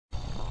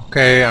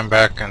Okay, I'm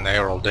back and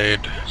they're all dead,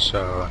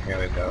 so here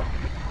we go.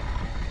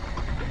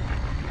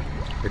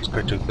 Let's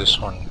go to this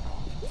one,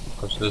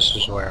 because this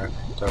is where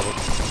I go.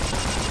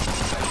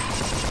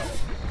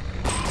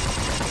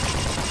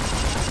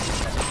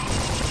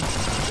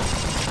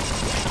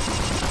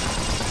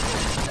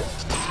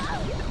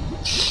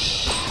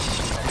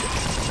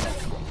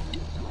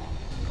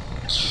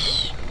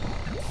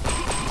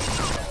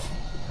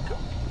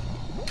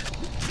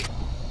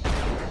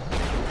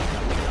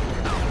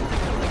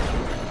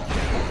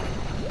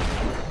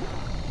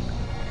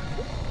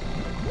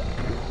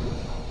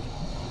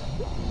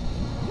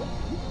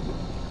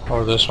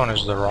 Oh, this one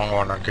is the wrong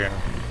one again.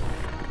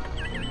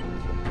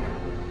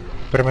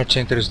 Pyramid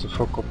Center is the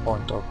focal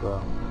point of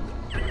the...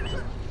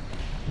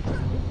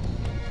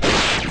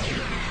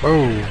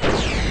 Oh!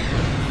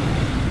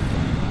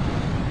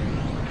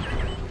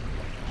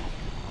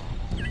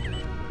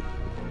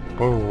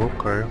 Oh,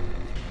 okay.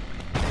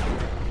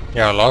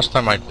 Yeah, last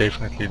time I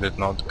definitely did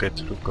not get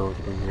to go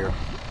through here.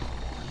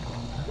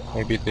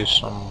 Maybe there's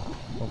some...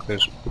 I think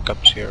there's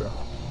pickups here.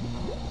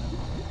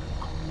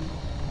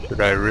 Should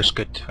I risk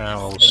it?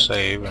 I'll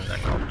save and then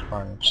I'll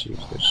try and see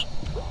if there's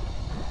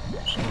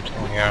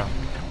something here.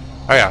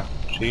 Oh yeah,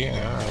 see?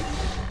 Yeah.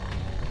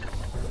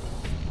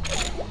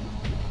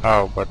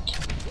 Oh, but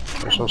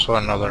there's also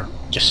another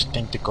just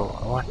tentacle.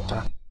 What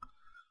the?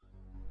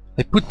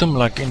 They put them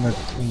like in a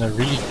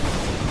really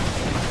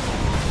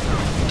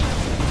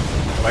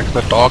like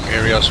the dark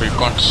area so you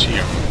can't see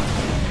them.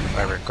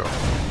 There we go.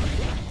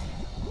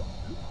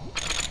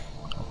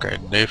 Okay,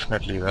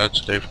 definitely,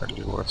 that's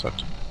definitely worth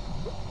it.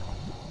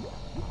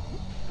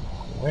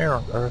 Where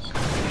on earth?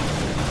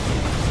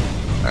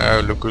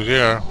 Oh, look who's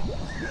here.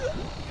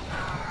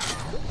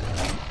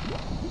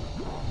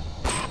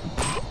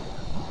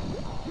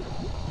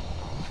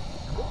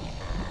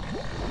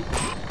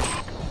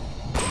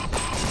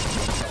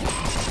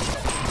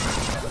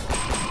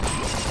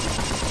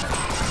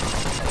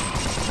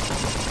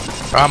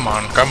 Come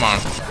on, come on.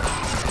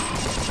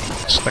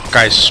 It's the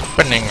guy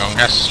spinning on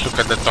us. Look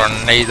at the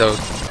tornado.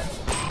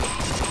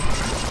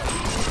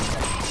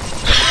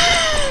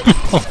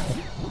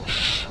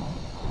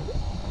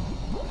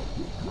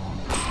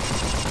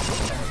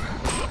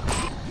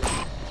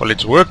 Well,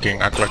 it's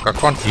working. Act like I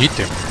can't hit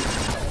him.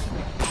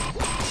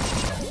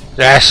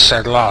 Yes,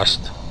 at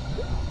last.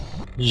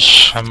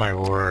 Yeesh, oh my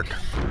word.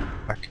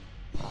 Like,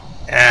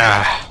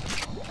 ah.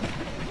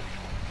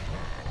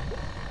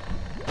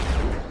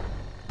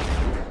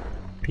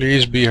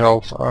 Please be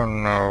health. Oh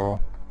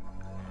no.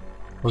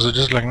 Was it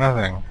just like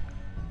nothing?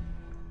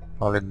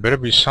 Well, it better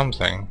be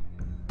something.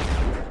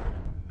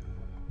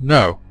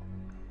 No.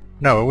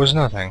 No, it was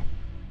nothing.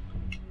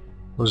 It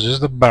was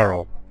just the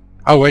barrel.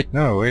 Oh wait,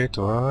 no, wait,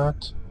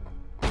 what?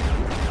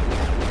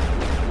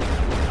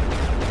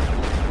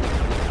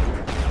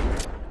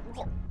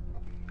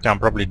 Yeah, I'm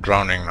probably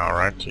drowning now,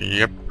 right?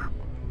 Yep.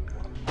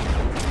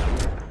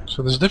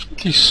 So there's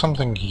definitely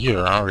something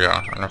here. Oh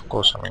yeah, and of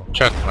course I'm in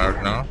chat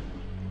mode now.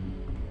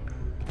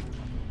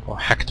 Or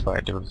hacked by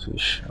a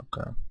devilfish,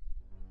 okay.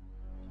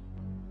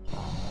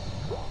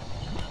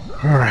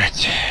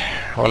 Alright.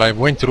 Well, I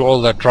went through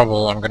all that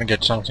trouble, I'm gonna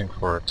get something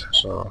for it.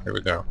 So, here we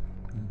go.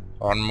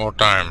 One more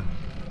time.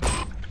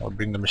 I'll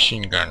bring the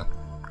machine gun.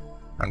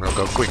 And we'll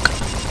go quick.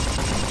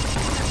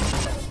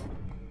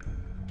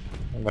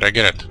 But I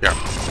get it, yeah.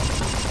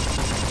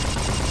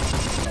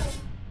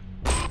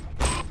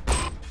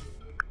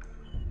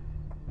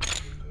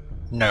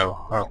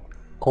 No,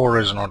 core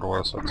is not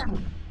worth it.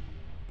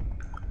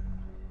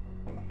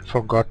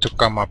 Forgot to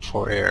come up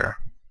for air.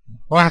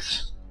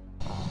 What?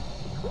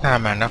 Ah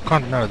man, I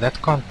can't, no,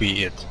 that can't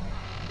be it.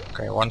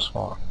 Okay, once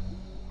more.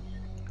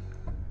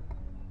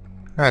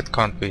 That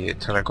can't be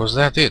it. Like, was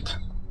that it?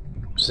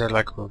 Is that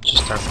like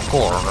just a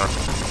core?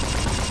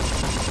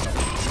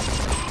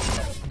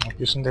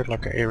 Like, isn't there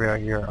like an area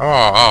here?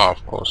 Oh,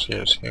 of course,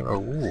 yes. Here, oh,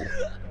 ooh.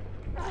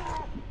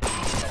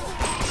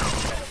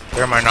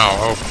 Where am I now?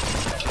 Oh,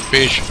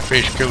 fish,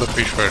 kill the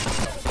fish first.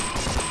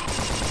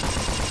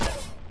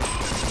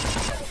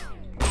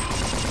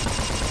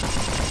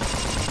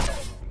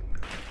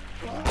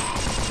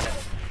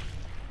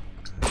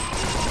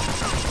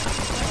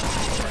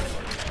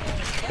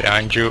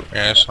 Behind you,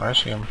 yes, I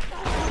see him.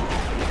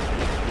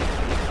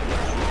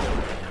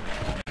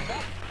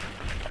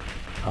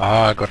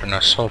 Ah, I got an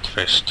assault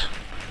vest.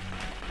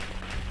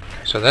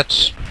 So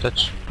that's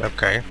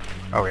okay.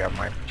 Oh yeah,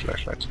 my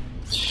flashlight.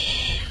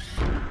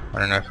 I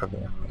don't know if I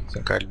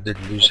think I did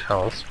lose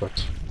health,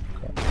 but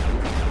okay.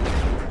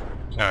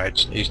 No,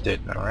 he's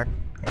dead now, right?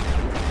 Yeah.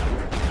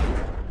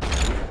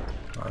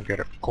 I'll get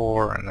a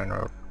core and then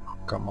I'll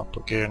come up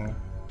again.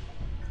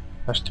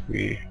 Has to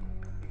be.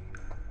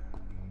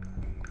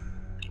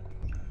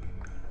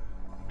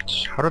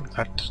 How did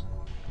that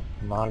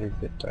Mali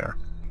get there?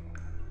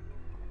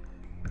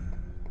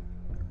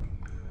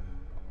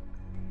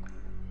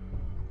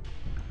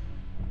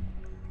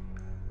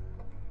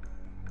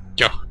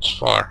 Yeah, it's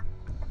far.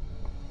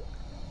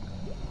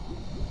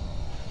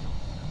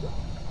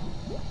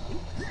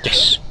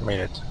 Yes,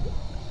 made it.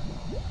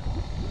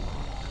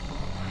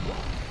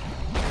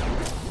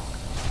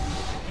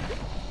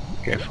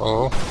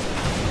 Careful.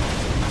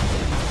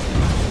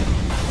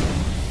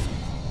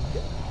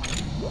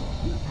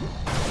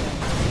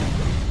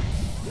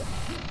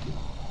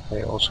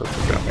 They also do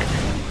damage.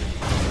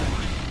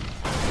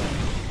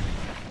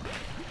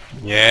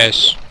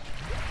 Yes.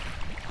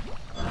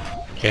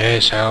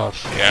 Yes,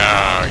 health.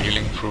 Yeah,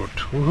 healing fruit.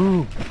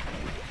 Woohoo!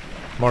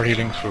 More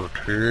healing fruit.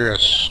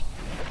 Yes.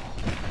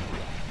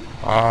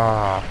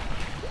 Ah.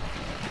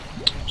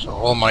 So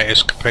all my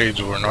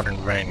escapades were not in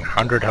vain.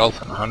 100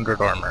 health and 100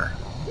 armor.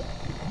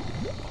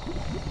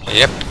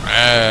 Yep,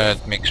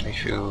 that makes me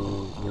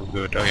feel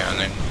good. Oh yeah, and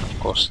then of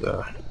course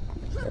the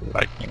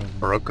lightning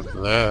broke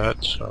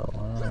that, so...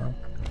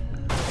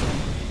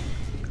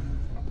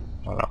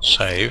 well, I'll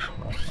save.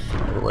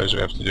 Otherwise we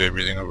have to do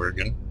everything over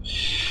again.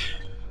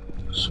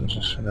 So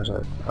as soon as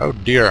I... oh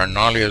dear,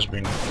 Nali has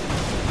been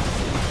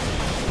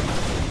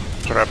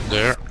trapped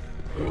there.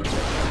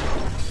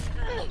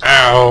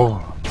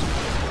 Ow!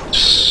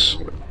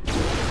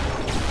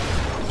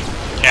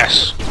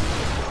 Yes!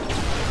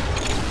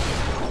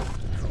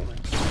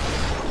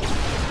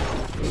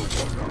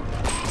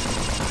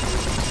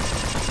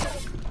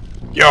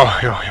 Yo!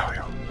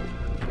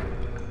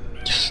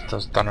 Yes,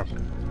 does ton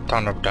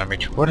of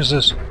damage. What is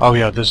this? Oh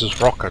yeah, this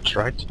is rockets,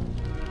 right?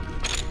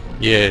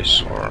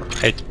 Yes, or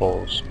 8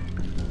 balls.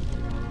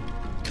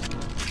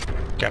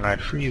 Can I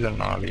free the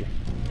Nali?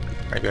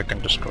 Maybe I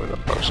can destroy the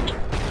post.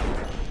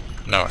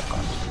 No, I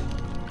can't.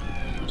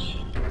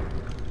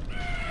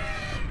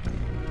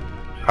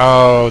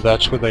 Oh,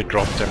 that's where they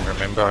dropped him.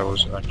 Remember, I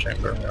was in that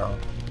chamber now.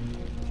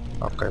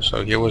 Okay,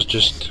 so here was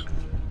just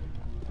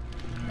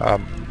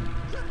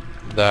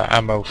the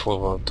ammo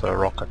for the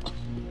rocket,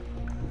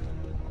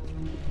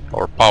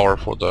 or power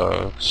for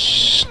the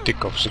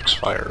stick of 6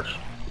 fires.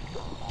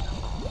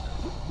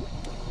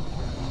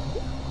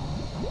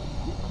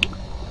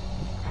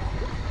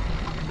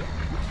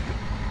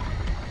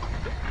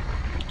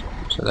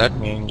 So that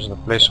means the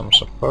place I'm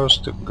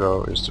supposed to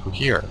go is through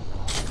here.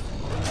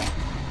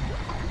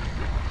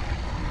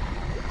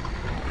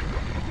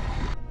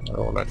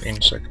 All that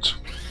insects.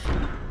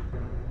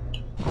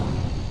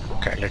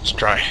 Okay, let's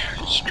try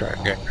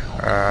again.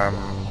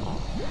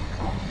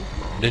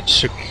 Let's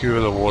secure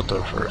the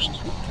water first.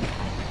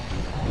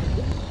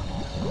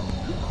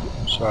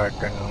 So I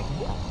can...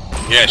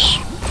 yes!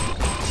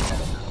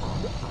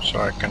 So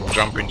I can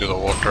jump into the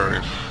water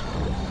if...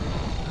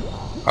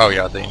 oh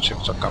yeah, the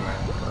insects are coming.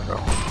 There we go.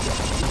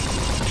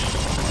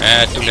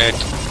 Too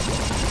late.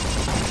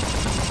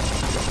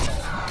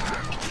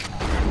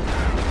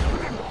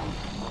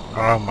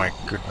 Oh my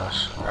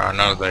goodness. Oh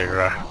no,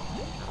 they're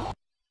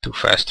too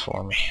fast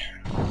for me.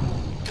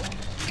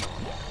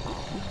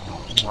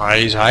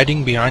 He's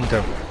hiding behind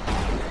them.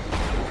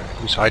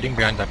 He's hiding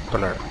behind that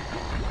pillar.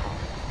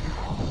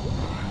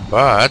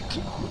 But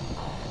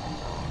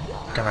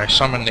can I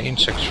summon the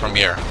insects from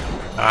here?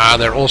 Ah,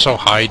 they're also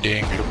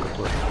hiding. Look at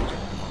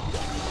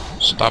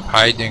it. Stop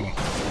hiding.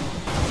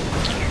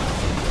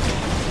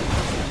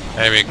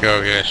 There we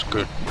go. Yes,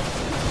 good.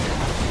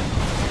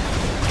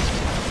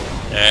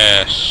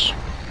 Yes,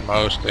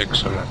 most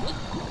excellent.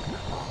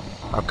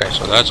 Okay,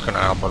 so that's gonna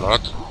help a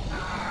lot.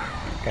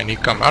 Can he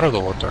come out of the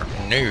water?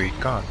 No, he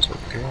can't.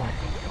 Okay.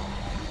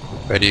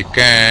 But he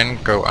can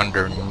go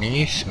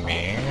underneath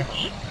me.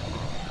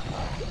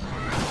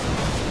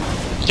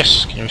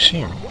 Yes, can you see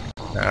him?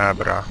 Ah,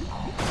 bruh.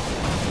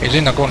 He's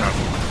in the corner.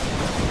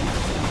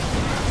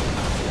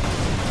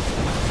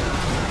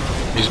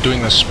 He's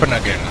doing the spin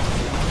again.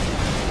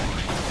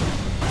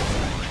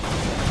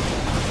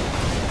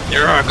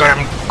 Yeah, I got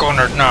him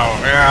cornered now.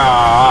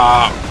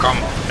 Yeah, come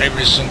on,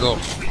 every single.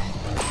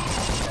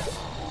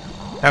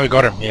 Now we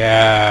got him.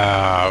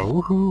 Yeah,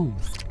 woohoo.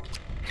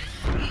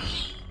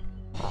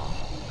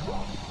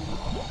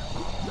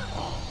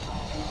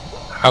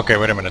 Okay,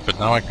 wait a minute, but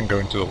now I can go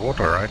into the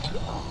water, right?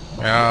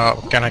 Yeah,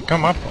 can I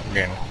come up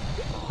again?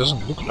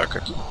 Doesn't look like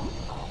it.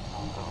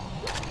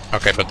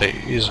 Okay, but there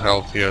is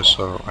health here,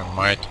 so I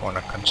might want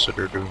to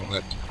consider doing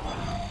that.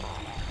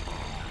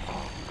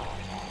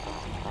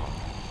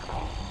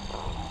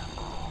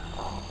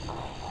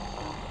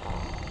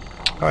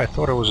 Oh, I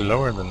thought it was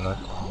lower than that.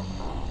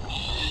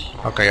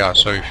 Okay, yeah,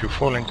 so if you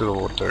fall into the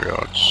water,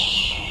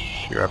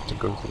 you have to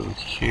go through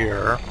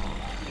here.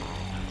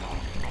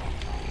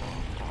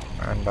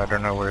 And I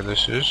don't know where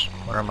this is.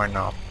 Where am I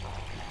now?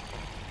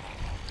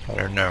 I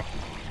don't know.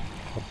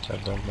 But I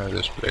don't know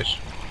this place.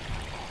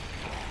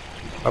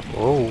 Up,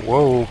 oh,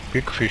 whoa,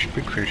 big fish,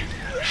 big fish.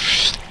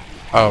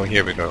 Oh,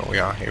 here we go.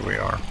 Yeah, here we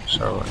are.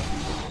 So,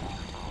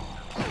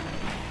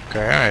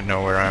 okay, I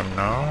know where I am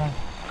now.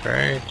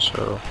 Okay,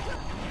 so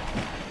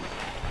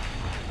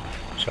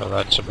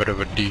that's a bit of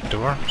a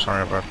detour.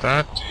 Sorry about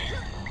that.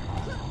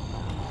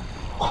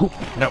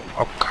 No,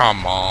 oh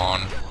come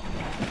on.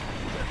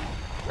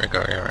 Here we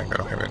go, here we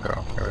go, here we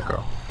go, here we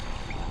go.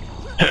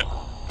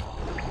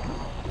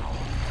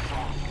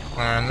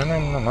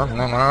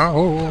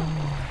 No.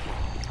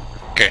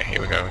 Okay,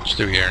 here we go. It's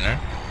through here now.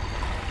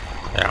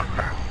 Yeah.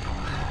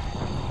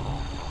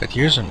 But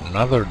here's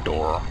another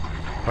door.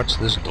 What's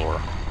this door?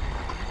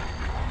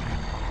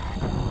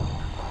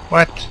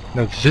 What?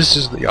 No, this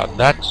is the... yeah,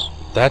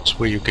 that's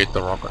where you get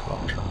the rocket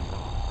launcher.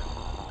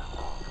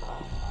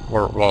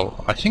 Or,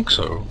 well, I think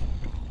so.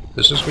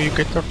 This is where you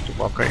get the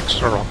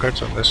extra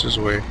rockets, and this is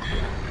where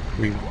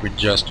we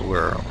just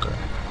were. Okay.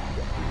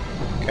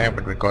 Okay,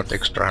 but we got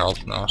extra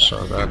health now,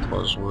 so that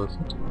was worth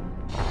it.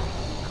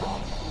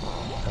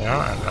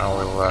 Yeah, and now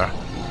we'll...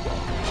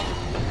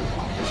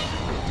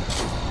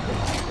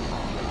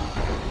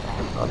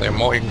 are there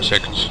more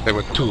insects? There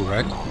were 2,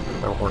 right?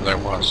 Or there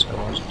was 2?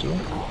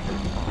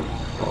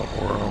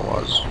 Or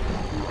was...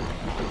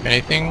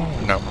 anything?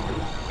 No.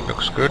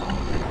 Looks good.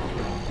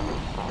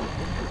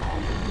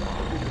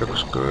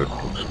 Looks good,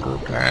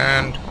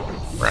 and...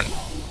 run.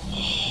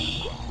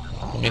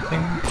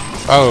 Anything?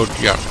 Oh,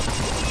 yeah.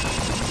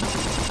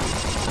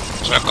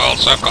 Circle,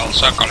 circle,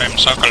 circle him,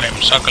 circle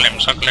him, circle him,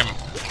 circle him.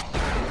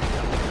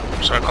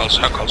 Circle,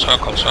 circle,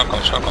 circle,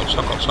 circle, circle,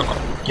 circle, circle.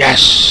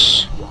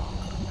 Yes!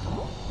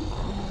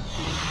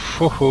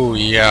 Woohoo,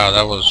 yeah,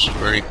 that was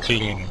very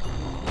clean.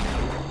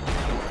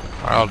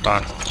 Well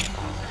done.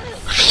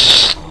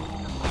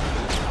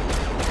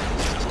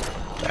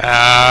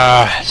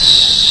 Ah,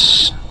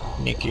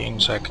 sneaky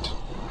insect.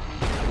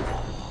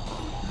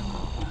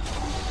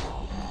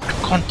 I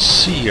can't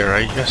see her,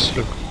 I just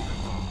look.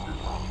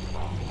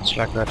 It's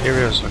like that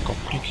area is like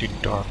completely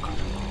dark.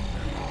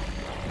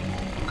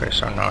 Okay,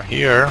 so now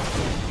here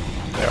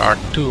there are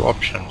 2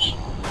 options.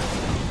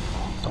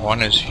 The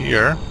one is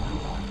here,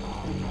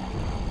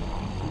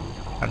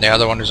 and the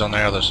other one is on the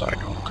other side.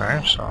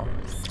 Okay, so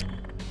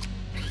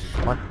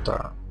what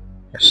the?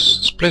 Yes,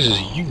 this place is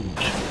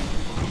huge.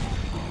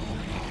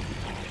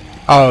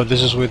 Oh,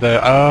 this is with the...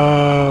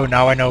 oh,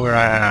 now I know where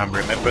I am.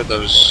 Remember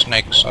those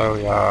snakes? Oh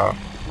yeah.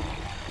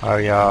 Oh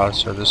yeah,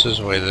 so this is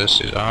where this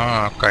is.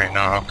 Ah, okay,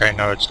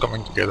 now it's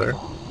coming together.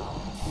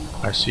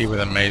 I see where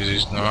the maze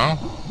is now.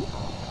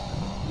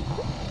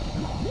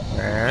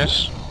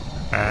 Yes,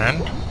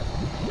 and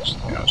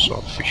I saw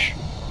a fish.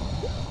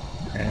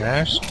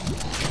 Yes,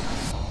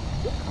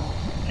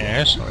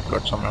 yes, we've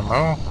got some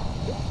ammo.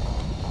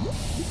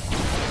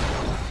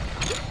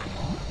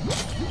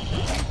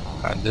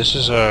 And this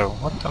is a...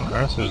 what on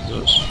earth is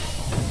this?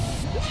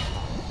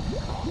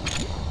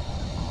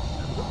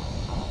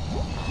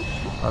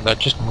 Oh, that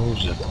just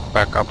moves it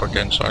back up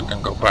again so I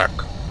can go back.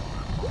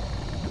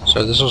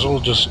 So this was all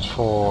just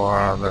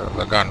for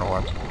the gun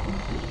or what?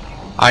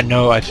 I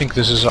know, I think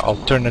this is an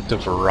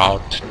alternative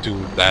route to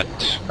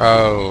that.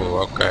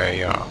 Oh, okay,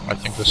 yeah. I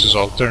think this is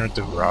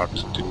alternative route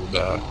to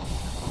the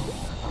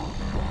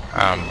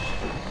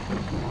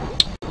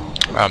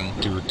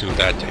to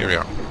that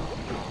area.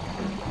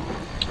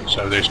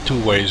 So there's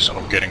 2 ways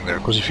of getting there,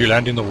 because if you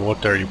land in the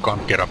water you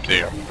can't get up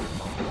there,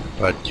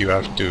 but you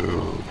have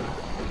to,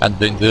 and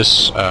then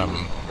this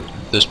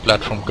this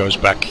platform goes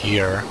back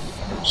here,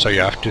 so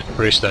you have to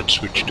press that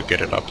switch to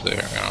get it up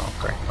there. Yeah,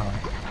 okay.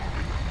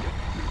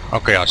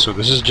 Okay, yeah, so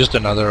this is just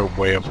another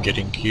way of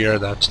getting here.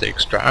 That's the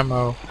extra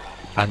ammo,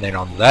 and then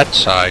on that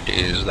side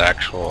is the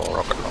actual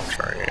rocket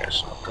launcher.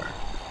 Yes, okay.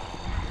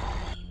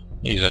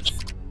 Yeah, that's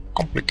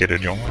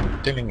complicated, young,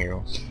 I'm telling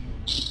you.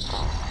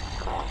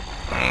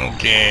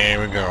 Okay, here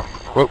we go.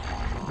 Whoa.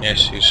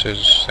 Yes, he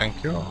says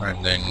thank you,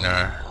 and then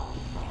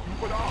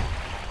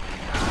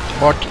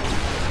what?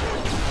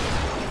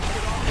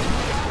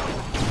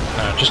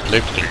 Just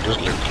left click,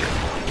 just left click.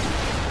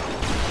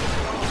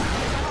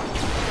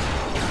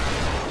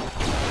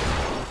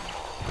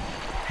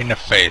 In the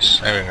face,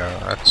 there we go,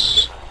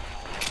 that's...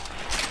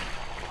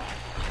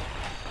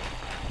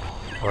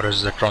 what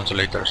does the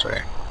translator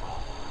say?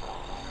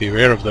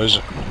 Beware of those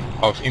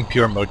of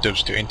impure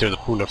motives. To enter the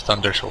pool of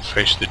thunder shall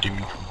face the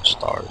demon from the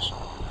stars.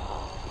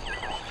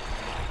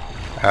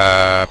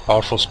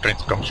 Powerful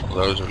strength comes from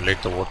those who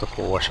let the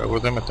waterfall wash over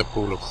them at the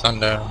pool of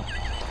thunder.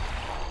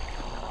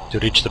 To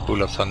reach the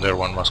pool of thunder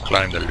one must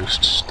climb the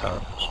loosed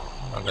stones.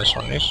 And this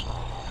one is?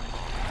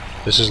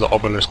 This is the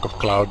obelisk of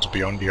clouds.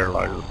 Beyond here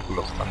lies the pool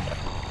of thunder.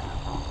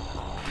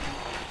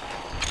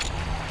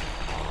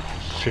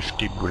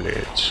 50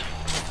 bullets.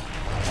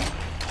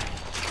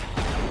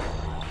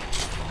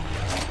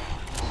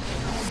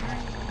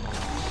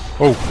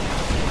 Oh!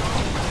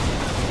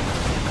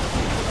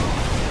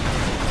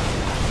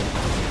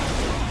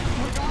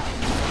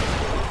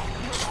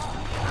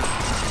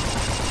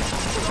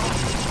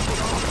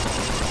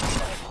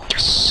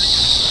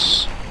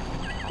 Yes!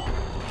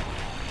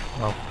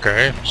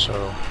 Okay,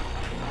 so...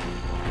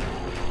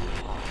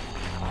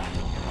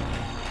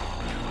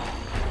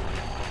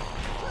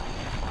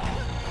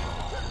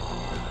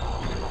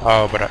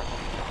 oh, but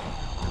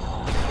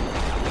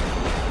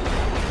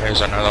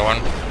there's another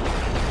one.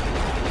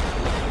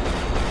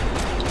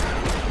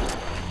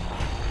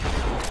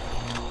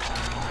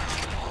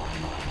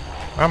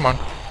 Come on.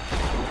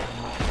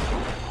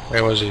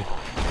 Where was he?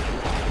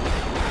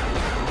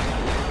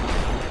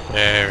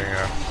 There we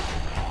go.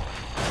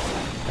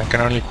 I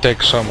can only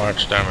take so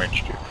much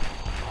damage, dude.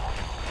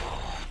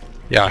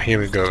 Yeah, here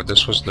we go.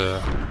 This was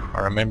the...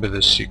 I remember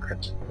this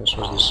secret. This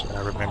was this...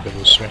 I remember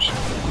this mission.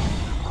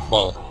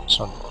 Well, it's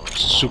not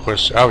super...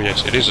 oh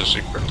yes, it is a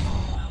secret.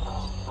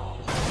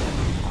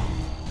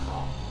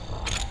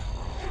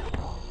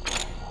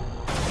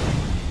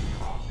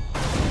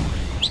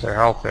 their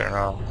health there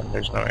now, and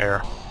there's no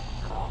air.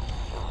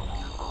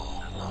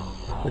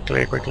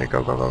 Quickly, quickly,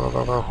 go, go, go, go,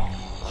 go, go.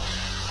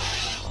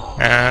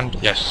 And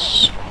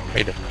yes,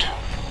 made it.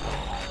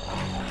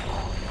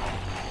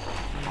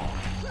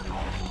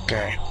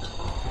 Okay.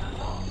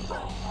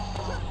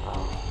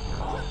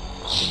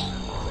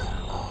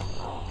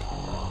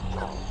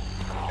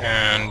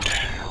 And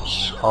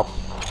hop,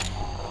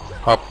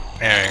 hop,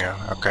 there you go,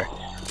 okay.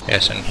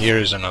 Yes, and here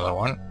is another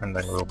one, and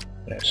then we'll,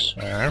 yes,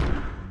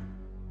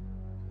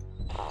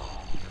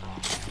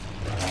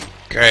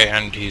 okay,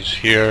 and he's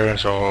here,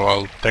 so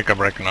I'll take a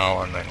break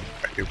now, and then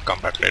you come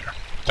back later.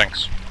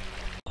 Thanks.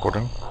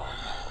 Recording.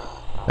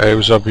 Hey,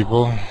 what's up,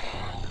 people?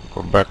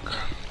 We're back.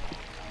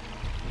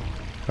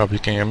 Hope you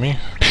can hear me.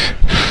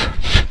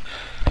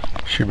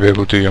 Should be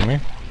able to hear me.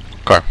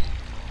 Okay,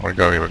 here we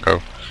go, here we go.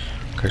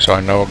 Okay, so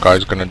I know a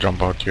guy's gonna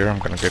jump out here. I'm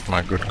gonna get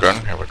my good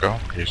gun. Here we go.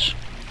 He's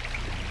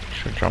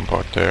should jump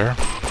out there.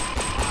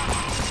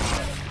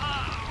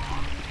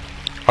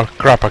 Oh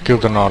crap, I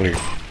killed an ollie.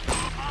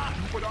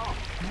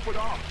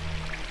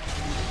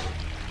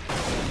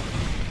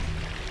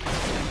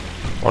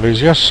 Well, he's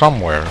here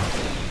somewhere.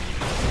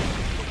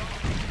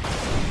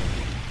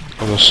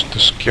 Oh, the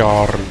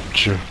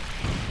Scourge.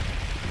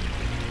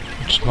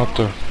 It's not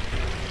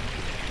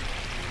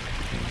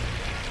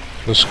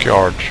the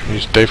Scourge.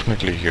 He's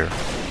definitely here.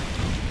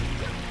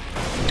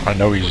 I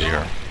know he's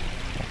here.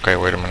 Okay,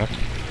 wait a minute.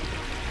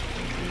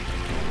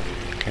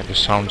 Okay, the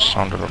sound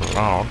sounded a little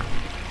loud.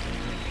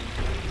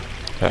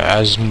 The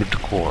Azimuth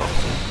core.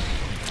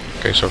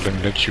 Okay, so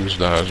then let's use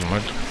the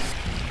Azimuth.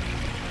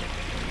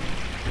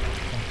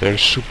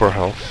 There's super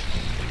health.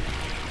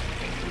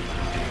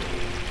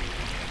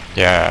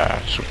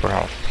 Yeah, super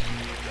health.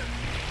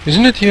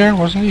 Isn't it here?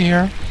 Wasn't he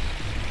here?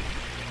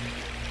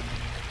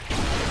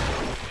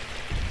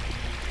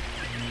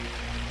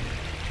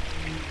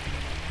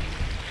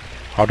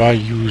 How do I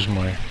use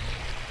my...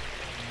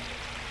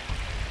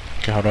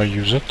 Okay, how do I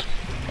use it?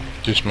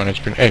 This man, it's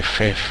been F.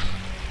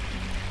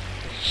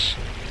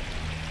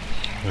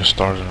 The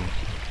stars are...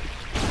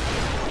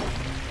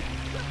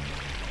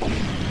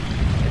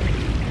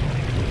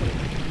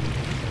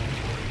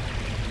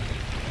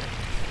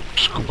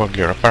 Scuba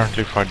gear.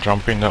 Apparently if I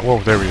jump in that...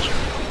 Whoa, there he is.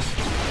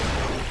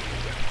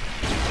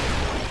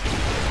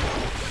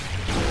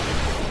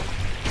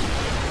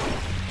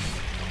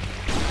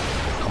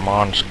 Come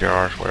on,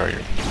 Scourge, where are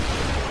you?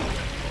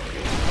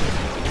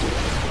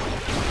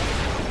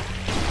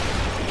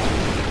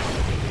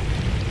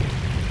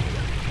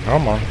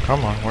 Come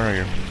on, where are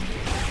you?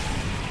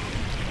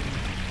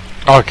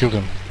 Oh, I killed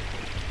him.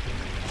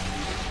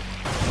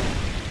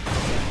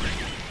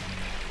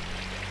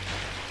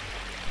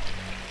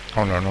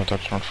 Oh no,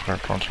 that's not Fire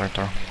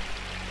Translator.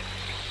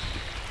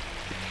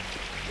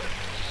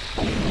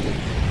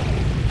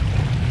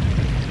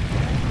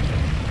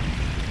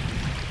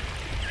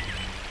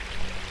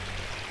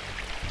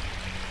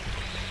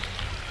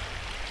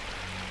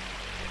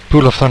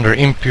 Pool of Thunder,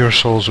 impure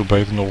souls who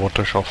bathe in the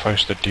water shall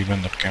face the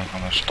demon that came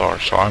from the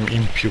stars. So I'm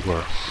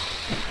impure.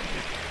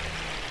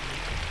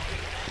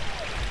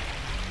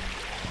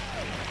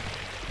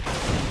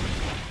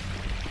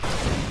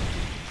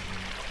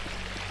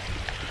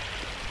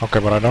 Okay,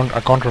 but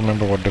I can't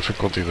remember what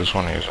difficulty this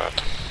one is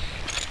at.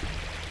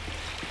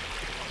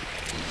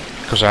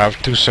 Because I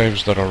have two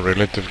saves that are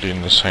relatively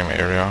in the same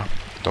area.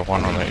 The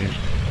one on the east.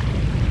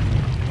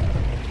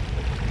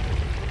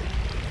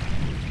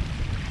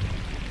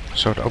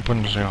 So it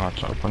opens, yeah,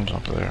 it opens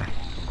up there.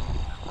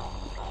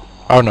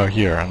 Oh no,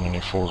 here, and then he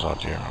falls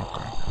out here,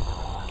 okay.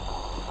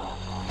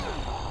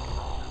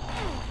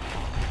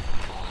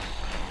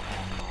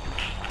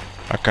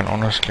 I can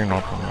honestly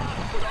not remember.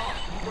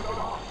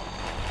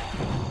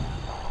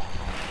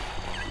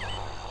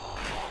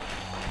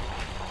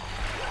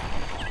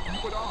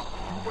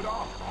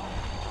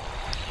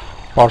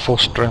 Powerful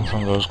strength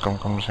on those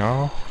comes,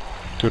 yeah.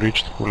 To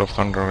reach the Pool of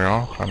Thunder,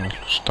 yeah, climb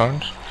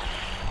stones.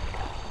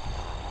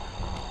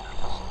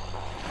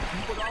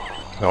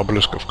 The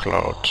Obelisk of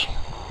Clouds,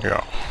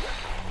 yeah.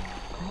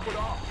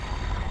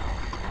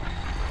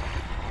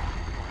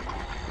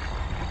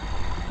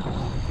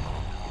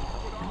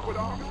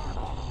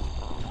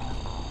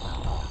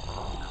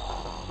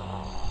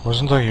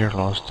 Wasn't I here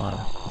last time?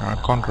 I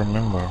can't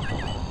remember.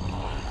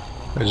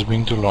 It's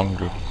been too long,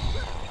 dude.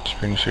 It's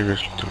been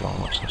seriously too long.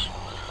 What's this?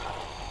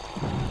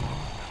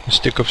 The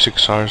Stick of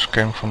Six Eyes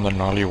came from the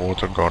Nali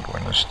water god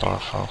when a star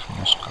fell from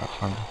the sky.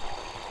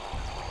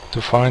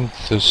 To find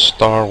the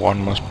star,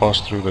 one must pass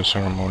through the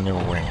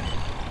ceremonial wing.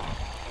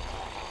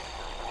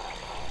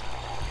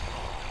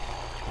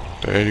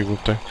 There you will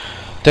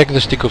take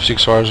the Stick of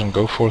Six Eyes and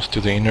go forth to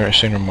the inner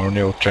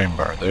ceremonial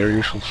chamber. There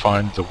you shall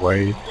find the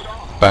way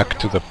back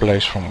to the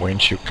place from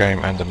whence you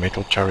came and the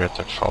metal chariot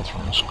that fell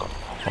from the sky,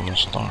 from the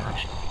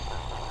stars.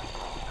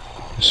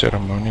 The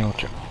ceremonial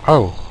chamber.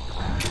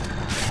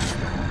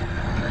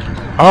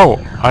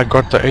 Oh, I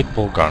got the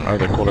 8-ball gun. Oh,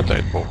 they call it the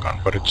 8-ball gun,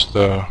 but it's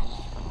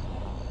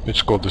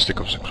called the Stick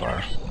of Six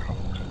Eyes.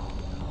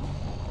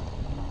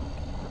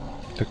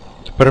 The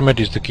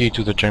Pyramid is the key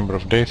to the Chamber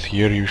of Death.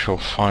 Here you shall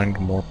find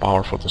more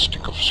power for the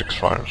Stick of Six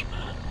Fires.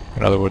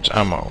 In other words,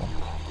 ammo.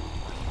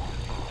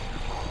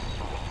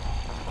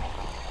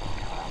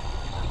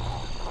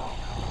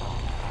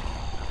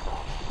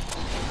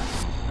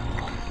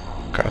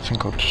 Okay, I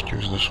think I'll just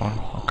use this one.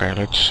 Okay,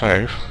 let's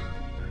save.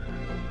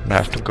 And I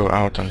have to go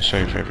out and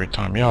save every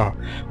time. Yeah,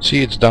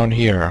 see, it's down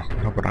here.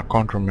 No, but I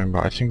can't remember.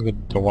 I think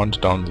that the ones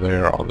down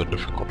there are the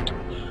difficult.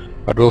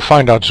 But we'll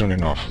find out soon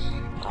enough.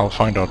 I'll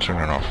find out soon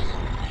enough.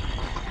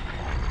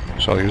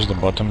 So I'll use the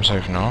bottom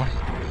save now.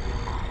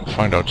 I'll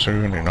find out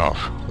soon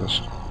enough.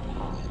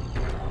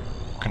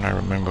 Can I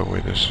remember where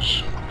this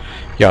is?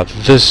 Yeah,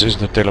 this is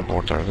the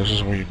teleporter. This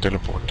is where you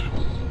teleport.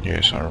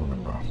 Yes, I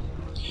remember.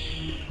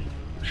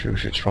 Phew,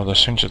 it's rather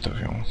sensitive,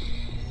 you know.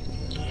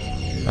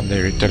 And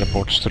there it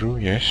teleports through,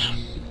 yes.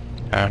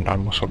 And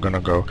I'm also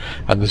gonna go.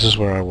 And this is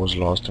where I was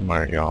last in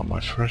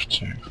my first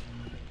save.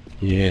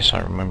 Yes, I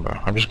remember.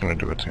 I'm just gonna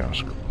do it,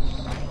 yes.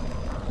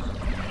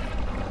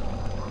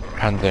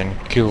 And then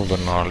kill the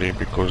Gnarly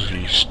because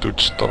he stood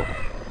still.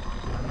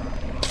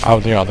 Oh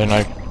yeah, then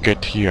I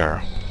get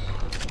here.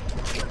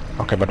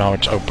 Okay, but now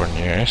it's open,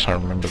 yes, I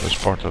remember this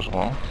part as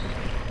well.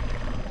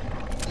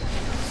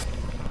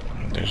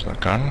 And there's the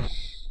gun.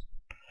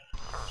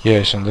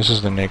 Yes, and this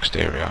is the next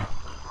area.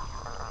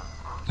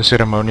 The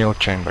ceremonial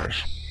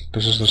chambers.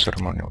 This is the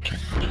ceremonial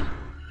chambers.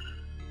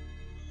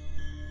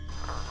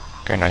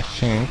 Okay, and I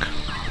think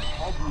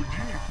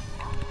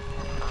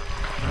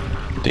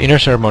the inner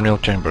ceremonial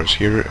chambers.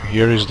 Here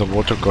is the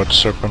water god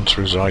serpents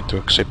reside to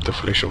accept the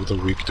flesh of the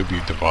weak to be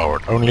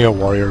devoured. Only a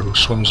warrior who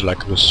swims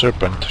like the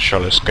serpent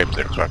shall escape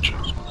their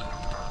clutches.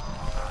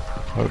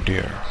 Oh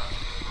dear.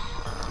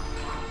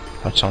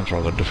 That sounds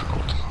rather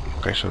difficult.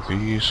 Okay, so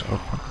these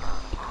open.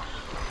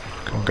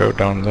 Can go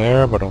down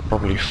there, but I'll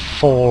probably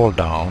fall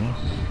down.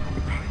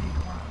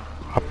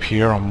 Up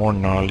here are more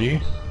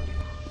Gnarly.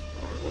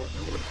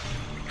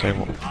 They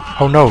will...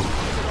 Oh no!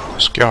 A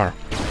Skjar.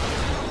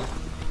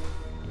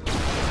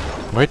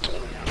 Wait.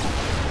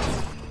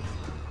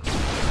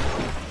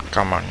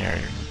 Come on, yeah.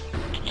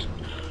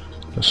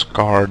 The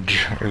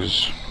Scourge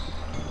is...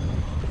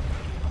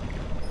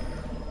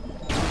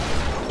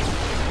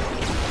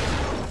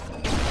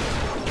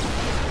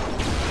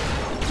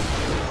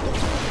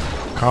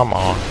 Come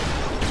on.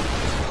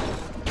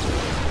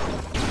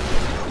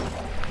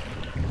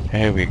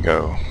 Here we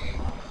go.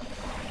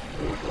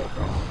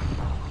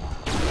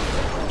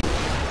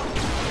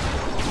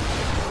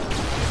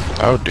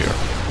 Oh dear.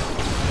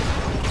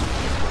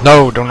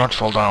 No, do not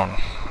fall down.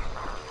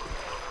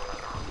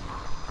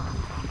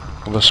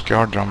 Will the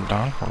Skjar jump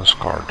down? Or the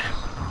Scourge?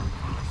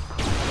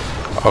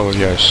 Oh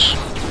yes.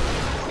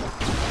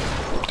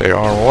 There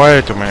are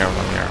way too many of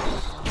them here.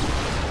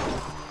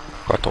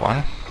 Got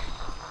one.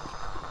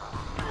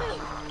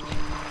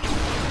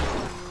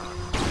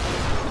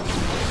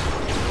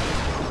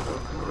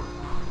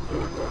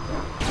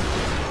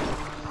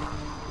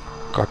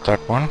 Got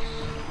that one.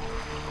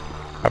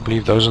 I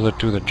believe those are the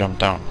two that jump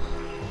down.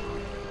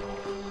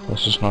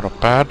 This is not a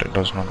pad, it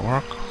does not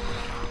work.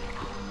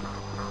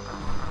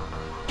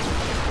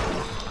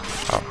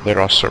 Oh, there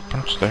are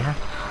serpents there.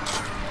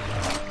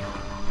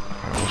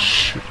 I will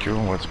shoot you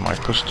with my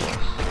pistol.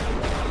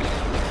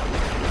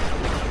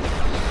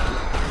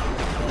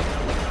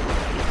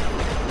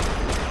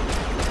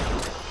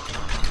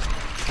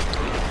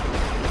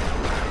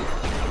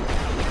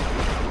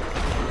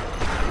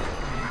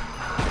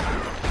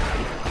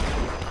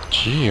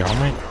 Gee, how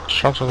many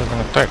shots are they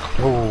gonna take?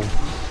 Whoa.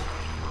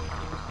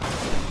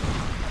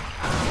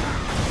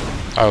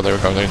 Oh, there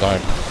we go, they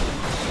died.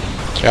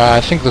 Yeah,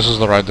 I think this is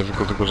the right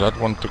difficulty because that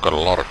one took a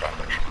lot of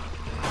damage.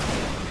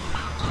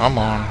 Come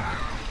on.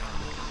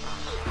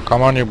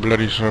 Come on, you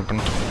bloody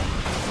serpent.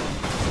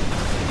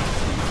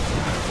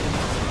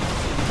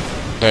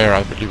 There,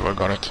 I believe I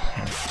got it.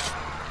 Yeah.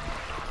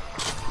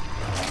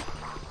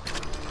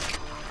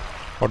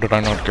 Or did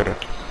I not get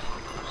it?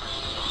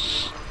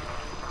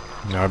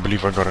 Yeah, I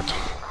believe I got it.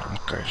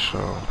 Okay,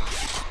 so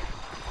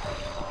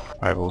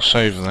I will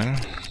save then.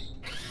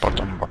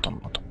 Bottom.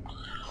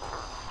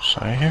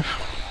 Save.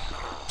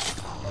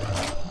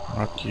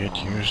 Not yet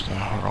use the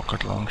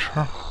rocket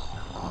launcher.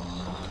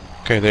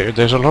 Okay,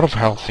 there's a lot of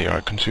health here.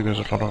 I can see there's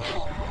a lot of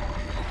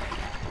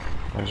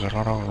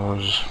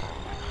those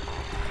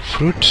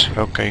fruits.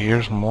 Okay,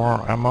 here's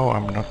more ammo.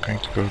 I'm not going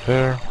to go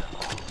there.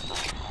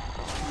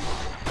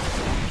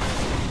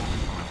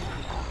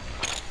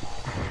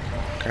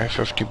 Okay,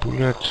 50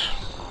 bullets.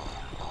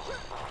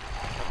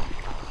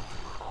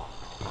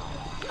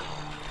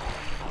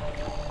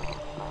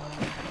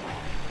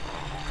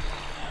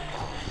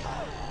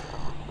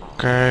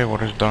 Okay,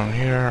 what is down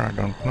here? I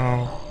don't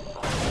know.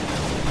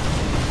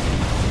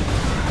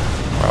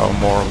 Oh,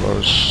 more of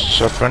those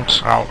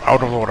serpents. Out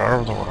of the water, out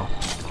of the water.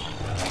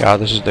 Yeah,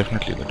 this is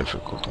definitely the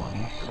difficult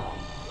one.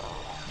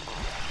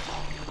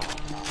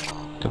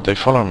 Did they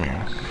follow me?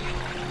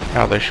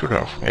 Yeah, they should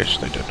have. Yes,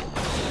 they did.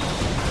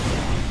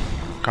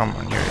 Come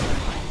on, you.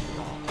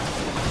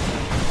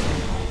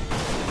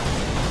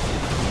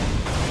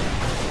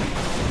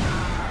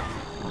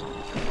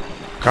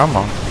 Come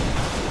on.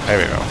 There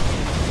we go.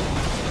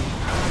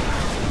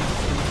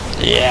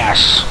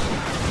 Yes!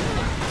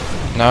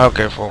 No,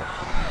 careful.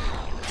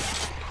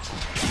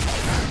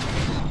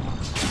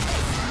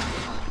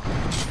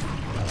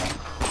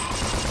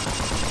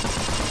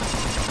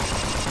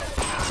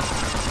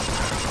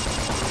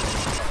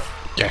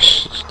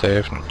 Yes, it's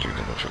definitely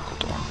the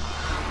difficult one.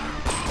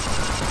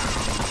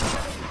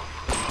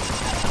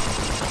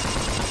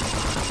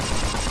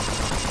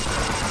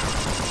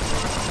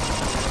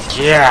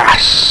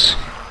 Yes!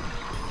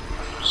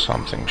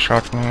 Something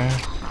shot me.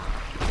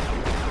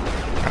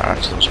 Ah,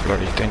 it's those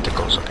bloody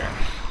tentacles again.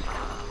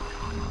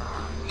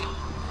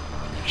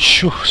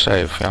 Shoo,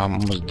 save. Yeah, I'm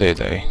almost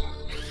dead, eh?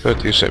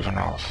 37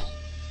 health.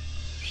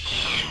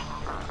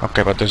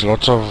 Okay, but there's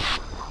lots of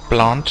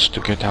plants to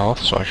get health,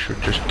 so I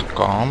should just be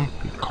calm,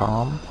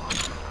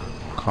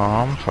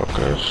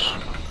 focus.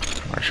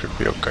 I should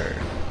be okay.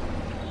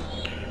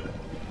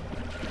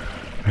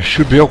 I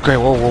should be okay.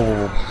 Whoa, whoa,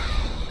 whoa.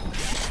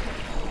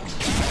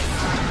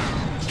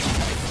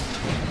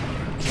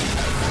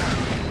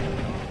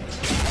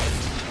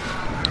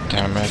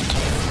 Damn it.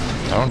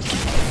 Don't.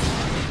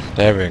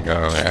 There we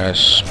go,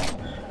 yes.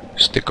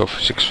 Stick of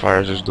 6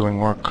 fires is doing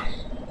work.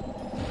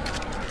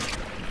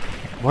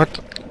 What?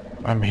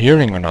 I'm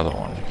hearing another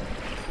one.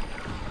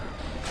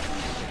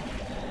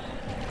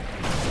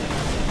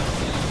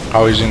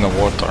 Oh, he's in the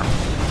water.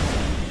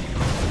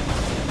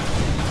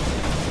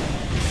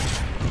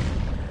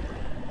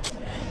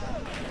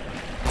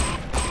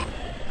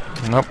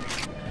 Nope.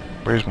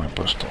 Where's my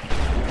pistol?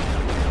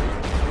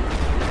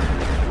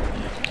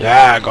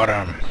 Yeah, I got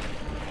him.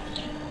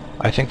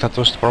 I think that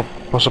was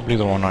possibly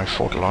the one I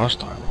fought last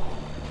time.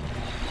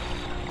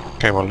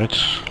 Okay, well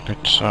let's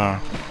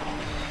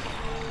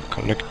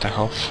collect the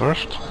health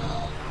first.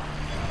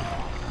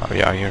 Oh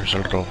yeah, here's a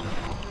little.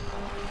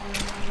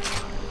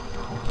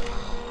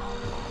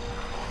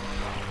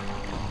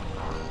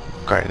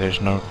 Okay,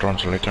 there's no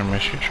translator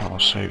message. I'll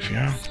save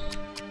you.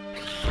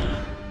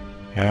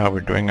 Yeah, we're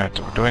doing it.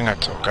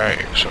 Okay,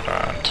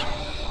 excellent.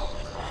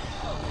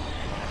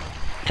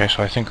 Okay,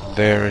 so I think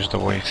there is the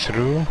way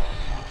through.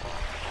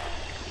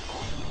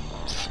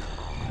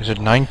 Is it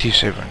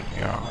 97?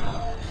 Yeah.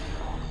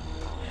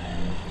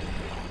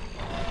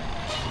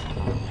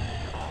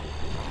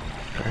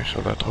 Okay,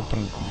 so that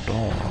opened the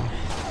door.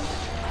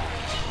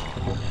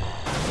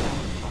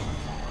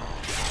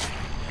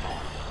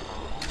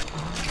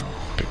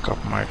 Pick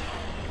up my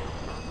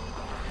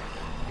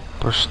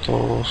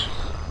pistols.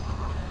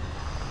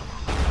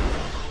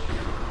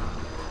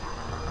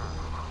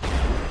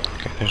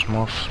 Okay, there's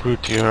more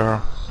fruit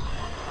here.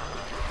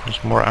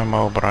 There's more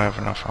ammo, but I have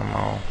enough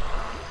ammo.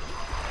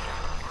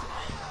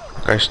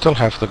 Okay, I still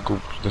have the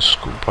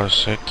scuba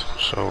set,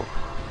 so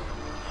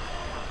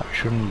I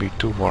shouldn't be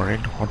too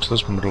worried. What's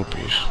this middle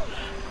piece?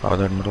 Oh,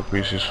 that middle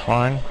piece is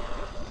fine.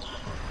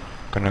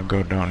 Gonna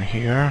go down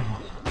here.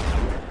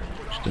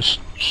 Just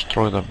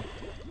destroy the...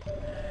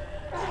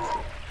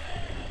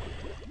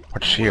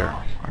 What's here?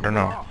 I don't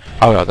know.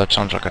 Oh yeah, that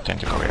sounds like a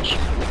tentacle, yes.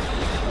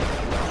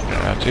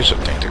 Yeah, that is a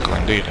tentacle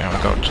indeed. Here we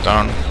go, it's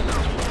down.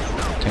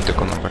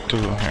 Tentacle number 2,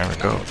 here we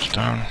go, it's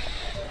down.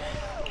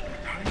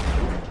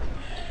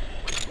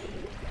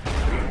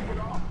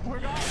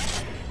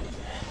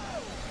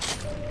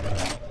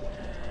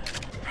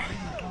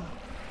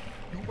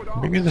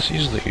 Maybe this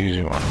is the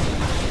easy one.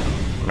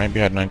 Maybe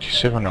I had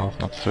 97 health,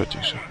 not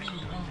 37.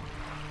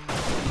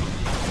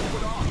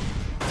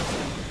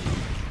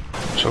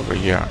 It's over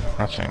here,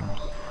 nothing.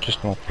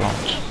 Just more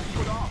plants.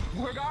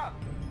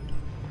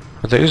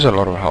 But there is a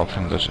lot of health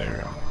in this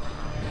area.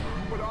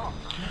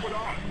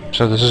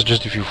 So this is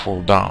just if you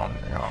fall down,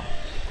 you know.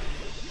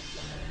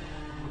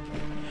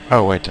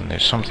 Oh wait, and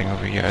there's something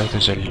over here.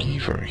 There's a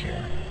lever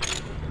here.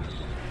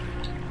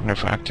 And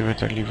if I activate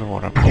the lever,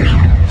 what happens?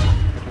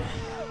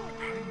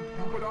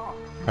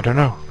 I don't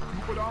know.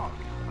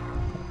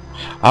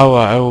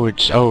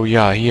 Oh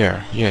yeah,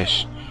 here,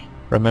 yes.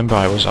 Remember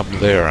I was up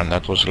there and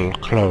that was a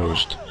little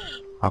closed.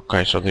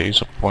 Okay, so there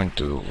is a point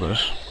to do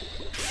this.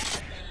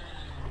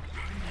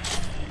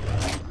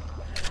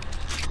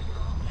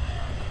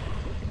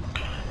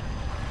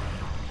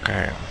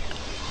 Okay.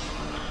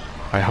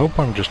 I hope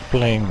I'm just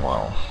playing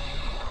well.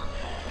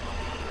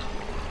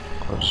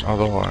 Because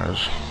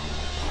otherwise...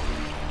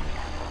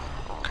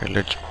 Okay,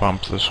 let's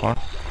bump this one.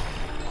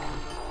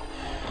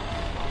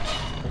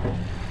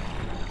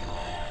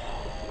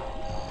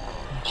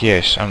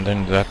 Yes, and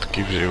then that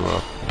gives you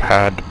a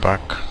pad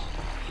back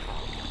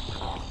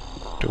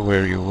to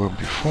where you were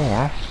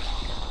before.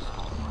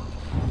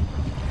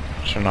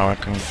 So now I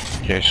can,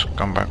 yes,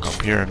 come back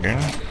up here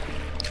again.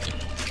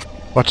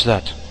 What's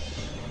that?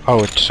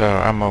 Oh, it's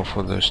ammo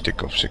for the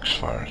stick of 6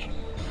 fires.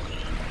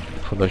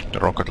 For the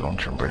rocket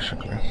launcher,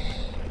 basically.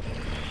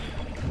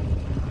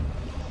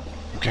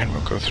 Again,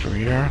 we'll go through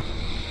here.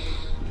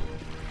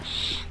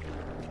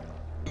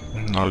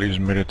 Now he's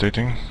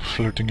meditating,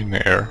 floating in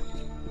the air.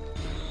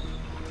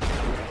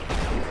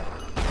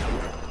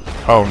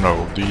 Oh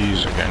no,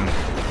 these again.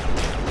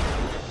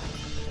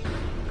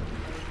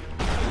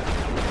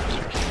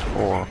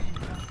 4.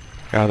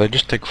 Yeah, they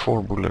just take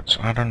 4 bullets.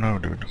 I don't know,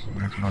 dude. I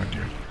have no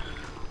idea.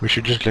 We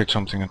should just let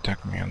something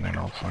attack me and then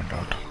I'll find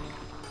out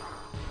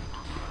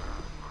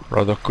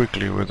rather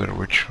quickly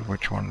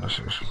which one this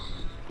is.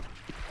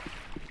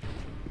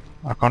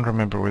 I can't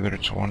remember whether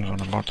it's the ones on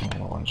the bottom or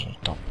the ones on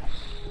the top.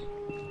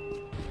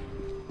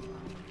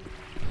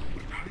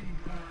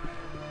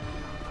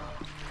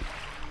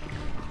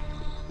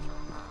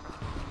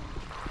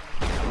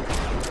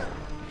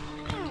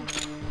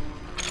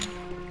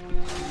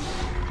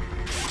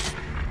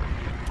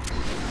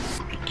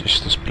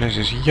 This place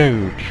is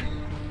huge.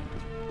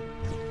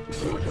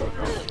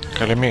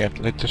 Okay,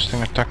 let this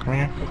thing attack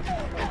me.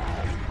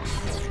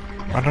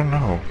 I don't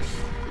know.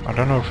 I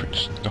don't know if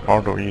it's the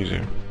hard or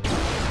easy.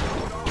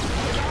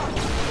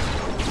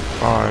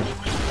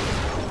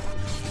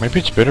 5. Maybe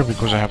it's better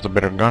because I have the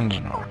better guns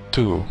now.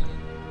 2.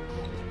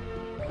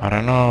 I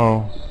don't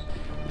know.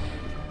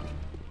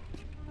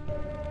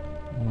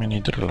 I mean, he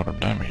did a lot of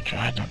damage.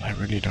 I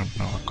really don't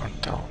know. I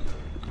can't tell.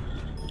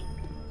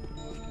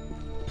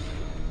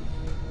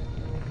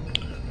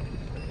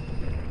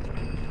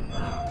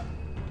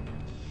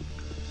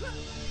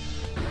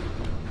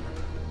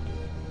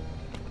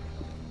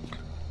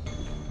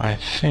 I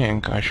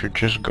think I should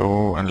just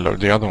go and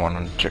load the other one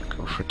and check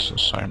if it's the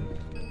same.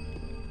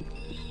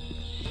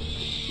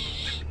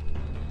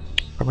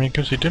 I mean,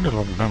 because he did a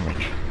lot of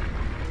damage.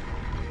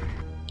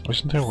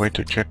 Isn't there a way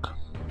to check?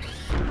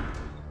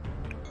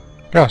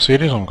 Yeah, see,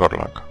 it is on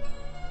Godlike.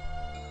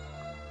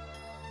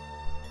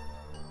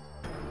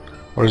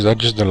 Or is that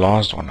just the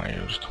last one I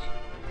used?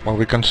 Well,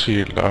 we can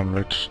see.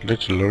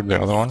 Let's load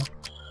the other one.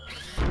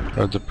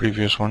 Load the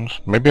previous ones.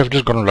 Maybe I've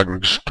just gotten like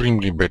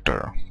extremely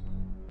better.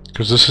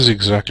 Because this is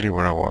exactly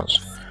where I was.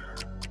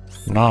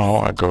 Now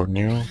I go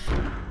new.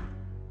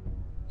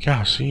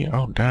 Yeah, see?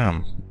 Oh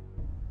damn.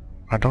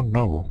 I don't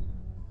know.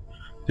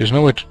 There's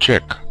no way to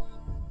check.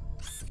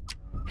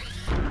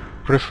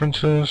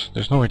 Preferences?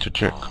 There's no way to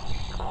check.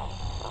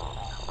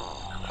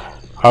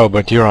 Oh,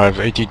 but here I have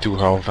 82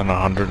 health and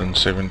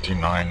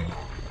 179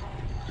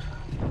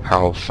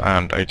 health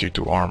and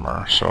 82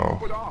 armor, so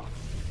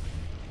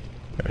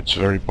it's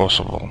very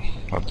possible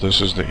that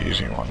this is the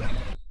easy one.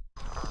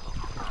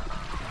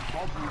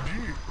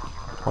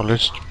 Well,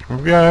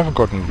 maybe I have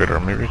gotten better,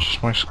 maybe it's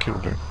just my skill,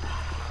 dude.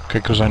 Okay,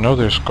 because I know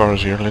there's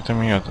scars here, let's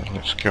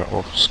get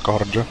off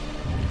Scarja.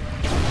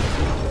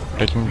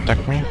 Let him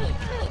attack me.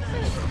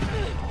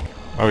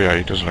 Oh yeah,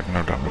 he does like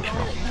no damage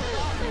now.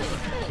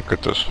 Look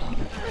at this.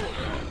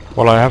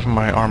 Well, I have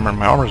my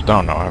armor's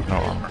down now, I have no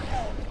armor.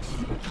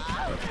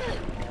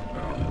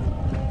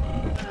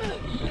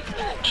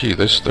 Gee,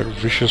 they're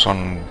vicious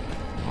on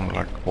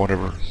like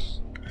whatever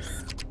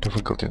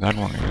difficulty that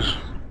one is.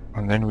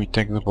 And then we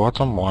take the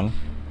bottom one.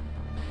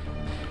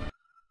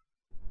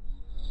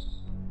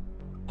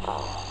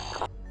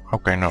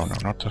 Okay, no,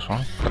 not this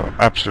one. The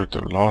absolute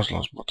last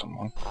bottom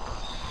one.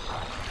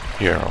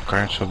 Here,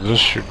 okay, so this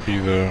should be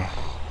the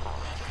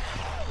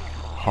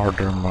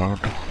harder mode.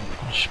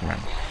 Yes, man.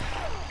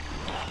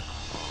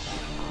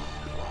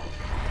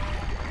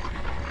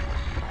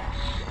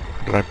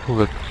 Did I pull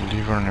the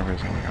lever and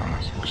everything? Yeah,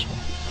 I think so.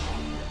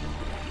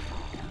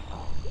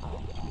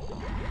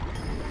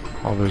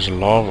 Oh, there's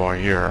lava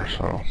here,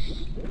 so...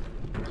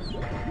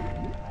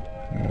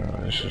 yeah,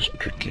 this is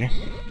tricky.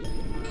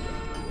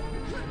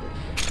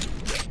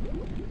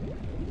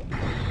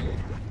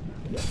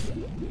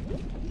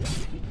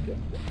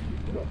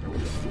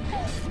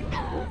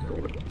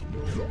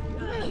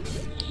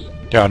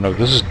 Yeah, no,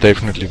 this is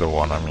definitely the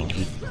one. I mean,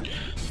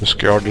 the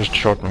Scar just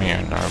shot me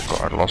and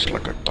I lost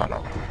like a ton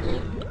of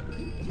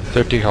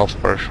 30 health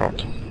per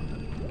shot.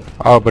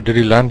 Oh, but did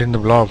he land in the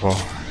lava?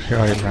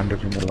 Yeah, he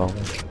landed in the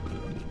lava.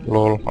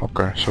 Lol,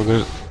 okay,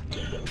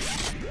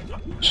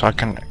 so I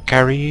can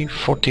carry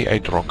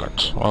 48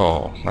 rockets.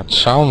 Oh, that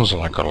sounds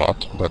like a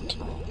lot, but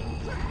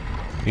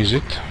is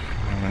it?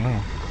 I don't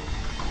know.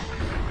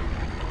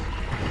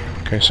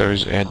 Okay, so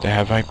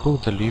have I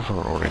pulled the lever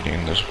already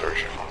in this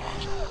version?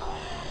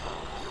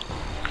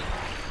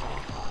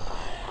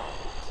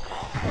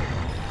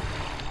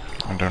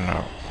 I don't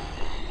know.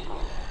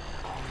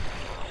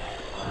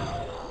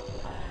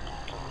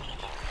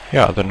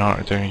 Yeah, the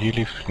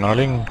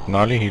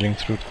Gnarly healing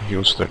through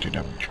heals 30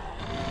 damage.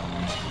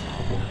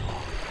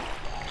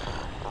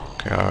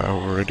 Okay, I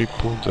already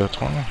pulled that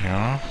one,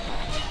 yeah.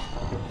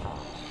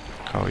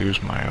 I'll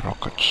use my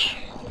rockets.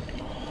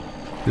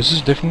 This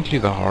is definitely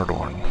the hard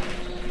one.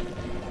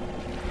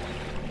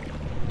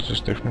 This is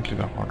definitely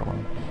the hard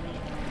one.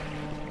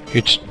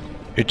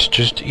 It's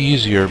just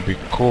easier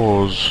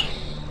because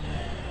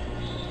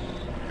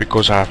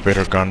I have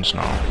better guns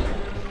now.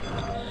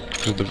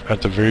 Because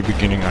at the very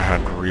beginning I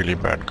had really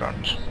bad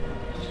guns.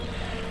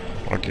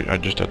 Like I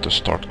just had to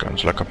start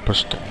guns, like a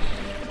pistol.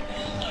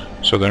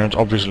 So then it's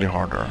obviously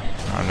harder.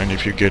 And then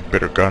if you get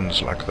better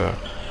guns, like the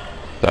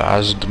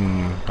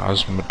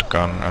Azimuth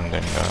gun, and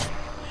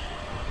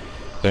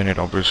then it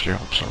obviously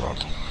helps a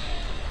lot.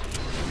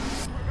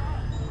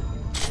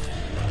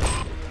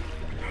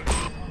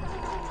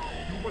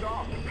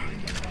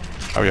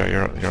 Oh yeah,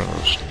 you're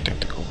those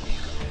tentacle.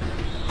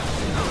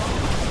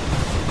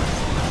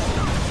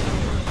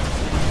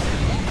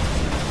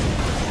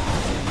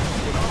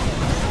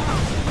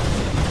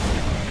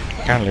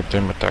 can't let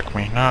them attack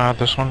me. Nah,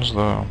 this one's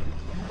the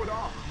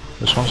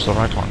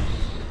right one.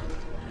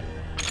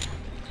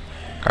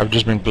 I've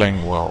just been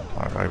playing well.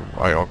 I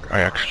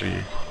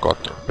actually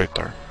got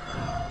better.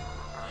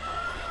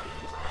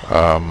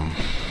 There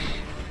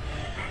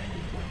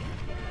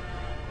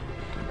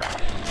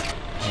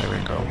we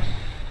go.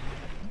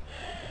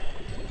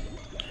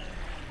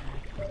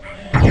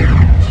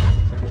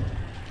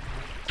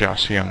 Yeah,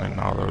 see, and then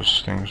now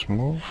those things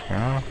move,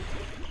 yeah.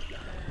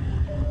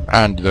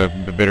 And the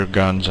better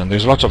guns, and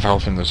there's lots of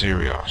health in this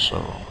area,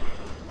 so...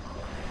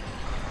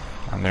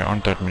 And there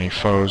aren't that many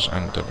foes,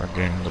 and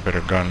again, the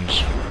better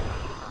guns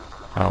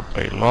help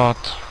a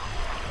lot.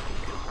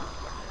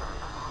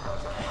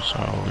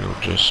 So we'll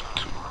just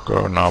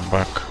go now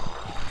back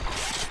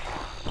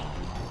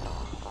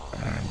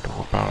and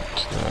whip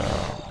out the...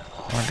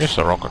 I guess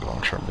the rocket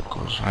launcher,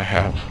 because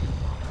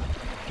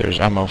there's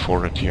ammo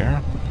for it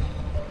here.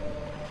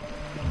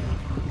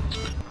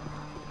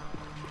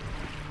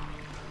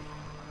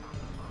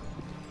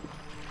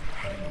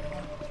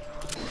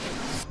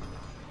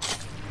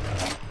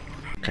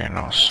 Okay,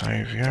 now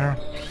save here.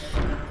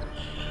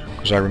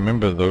 Because I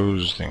remember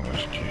those things.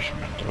 Jeez,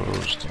 man,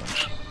 those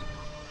things.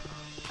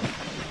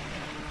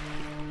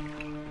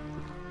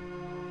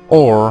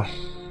 Or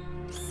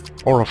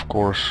of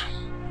course,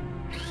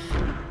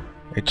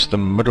 it's the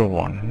middle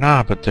one.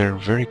 Nah, but they're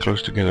very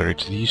close together.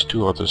 It's these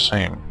two are the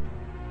same.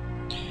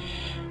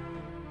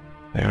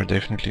 They are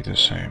definitely the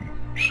same.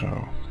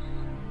 So,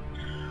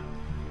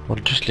 well,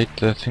 just let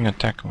the thing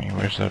attack me.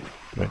 Where's that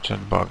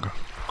bug?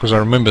 Because I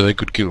remember they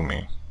could kill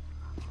me.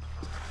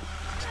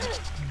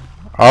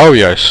 Oh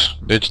yes,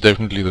 it's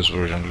definitely this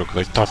version. Look,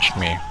 they touched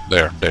me.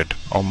 They're dead.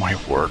 Oh my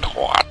word,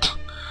 what?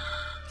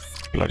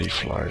 Bloody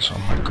flies, oh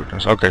my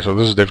goodness. Okay, so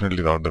this is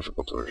definitely the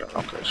difficult version.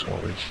 Okay, so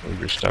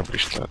we've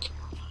established that.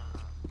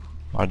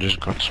 I just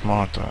got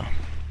smarter,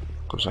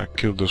 because I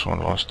killed this one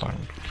last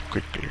time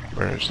quickly.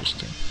 Where is this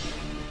thing?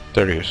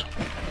 There he is.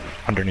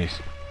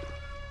 Underneath.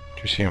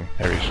 Do you see him?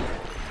 There he is.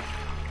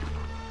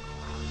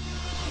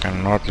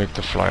 Cannot let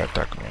the fly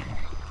attack me.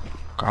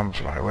 Come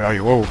fly, where are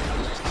you? Whoa!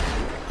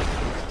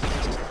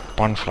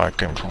 One fly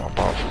came from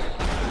above.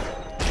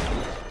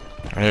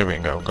 There we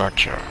go,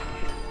 gotcha.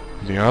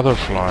 The other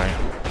fly,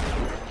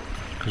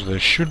 because there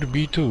should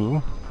be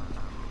two.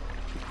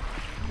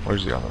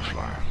 Where's the other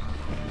fly?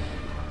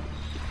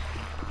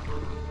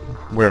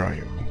 Where are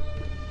you?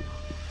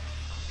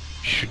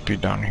 Should be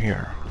down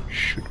here.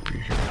 Should be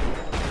here.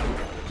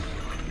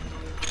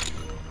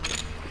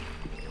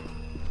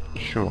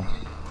 Sure.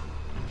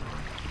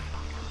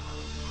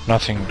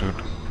 Nothing,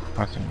 dude.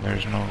 Nothing.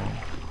 There's no...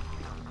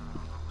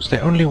 Is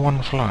there only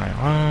one fly?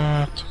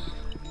 What?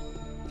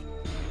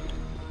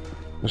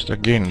 Just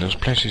again, this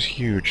place is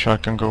huge. I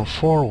can go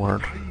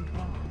forward,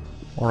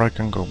 or I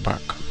can go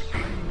back.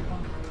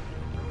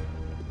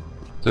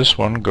 This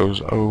one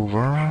goes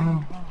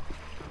over...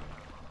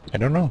 I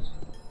don't know.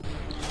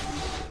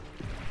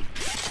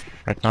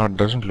 Right now it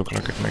doesn't look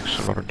like it makes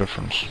a lot of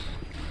difference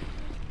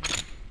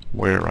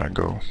where I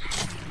go.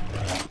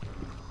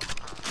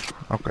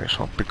 Okay,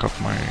 so I'll pick up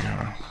my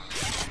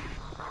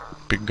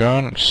big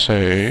gun,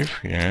 save,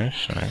 yes,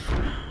 save.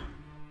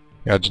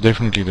 Yeah, it's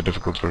definitely the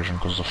difficult version,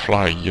 because the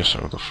fly, yes,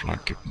 oh, the fly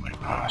kicked my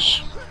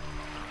ass.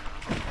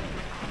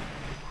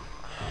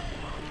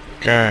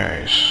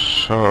 Okay,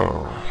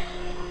 so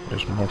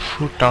there's more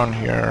food down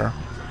here.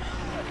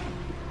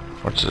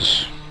 What's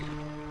this?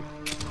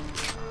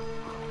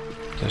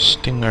 The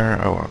stinger.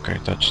 Oh, okay,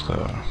 that's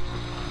the...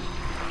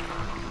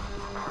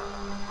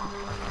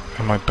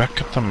 Am I back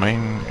at the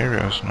main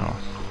areas now?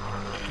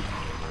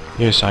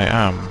 Yes, I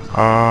am.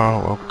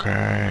 Oh,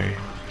 okay.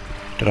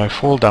 Did I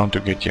fall down to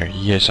get here?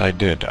 Yes, I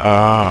did.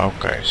 Ah,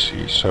 okay,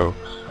 see, so...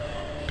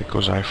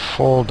 Because I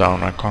fall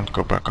down, I can't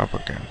go back up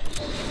again.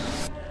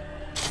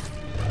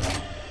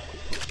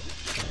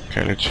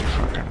 Okay, let's see if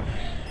I can...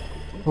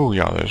 Oh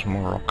yeah, there's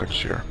more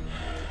rockets here.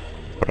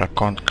 But I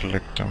can't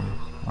collect them.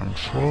 I'm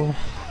full.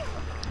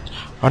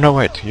 Oh no,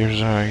 wait, there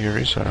is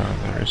a...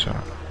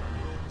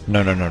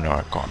 No,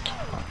 I can't.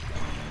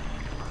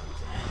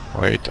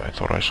 Wait, I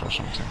thought I saw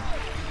something.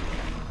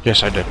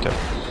 Yes, I did that.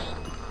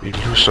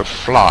 Elusive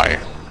fly.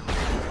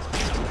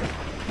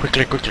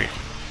 Quickly, quickly.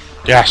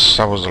 Yes,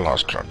 that was the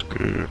last shot.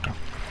 Good.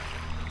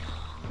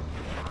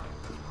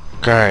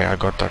 Okay, I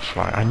got that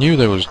fly. I knew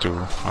there was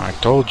two. I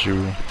told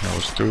you there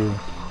was two.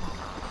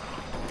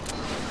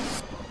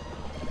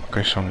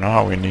 Okay, so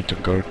now we need to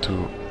go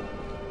to...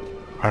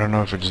 I don't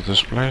know if it's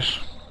this place.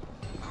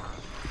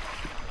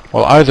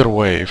 Well, either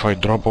way, if I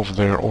drop off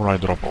there or I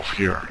drop off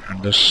here,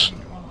 and this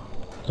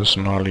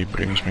gnarly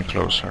brings me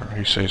closer.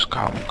 He says,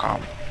 "Come,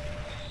 come."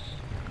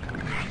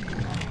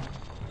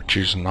 Which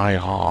is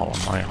Nihal,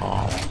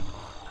 Nihal.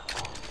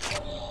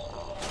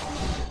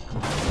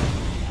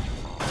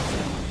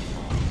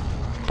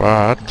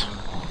 But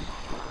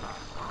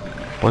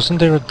wasn't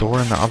there a door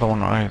in the other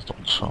one? I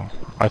thought so.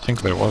 I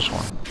think there was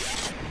one,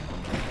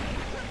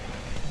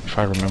 if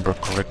I remember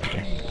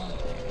correctly.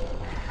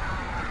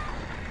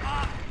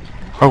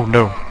 Oh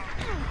no!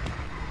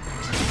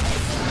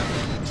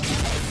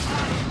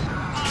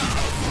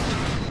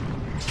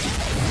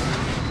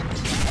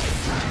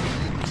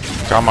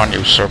 Come on,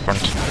 you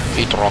serpent.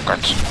 Eat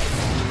rockets.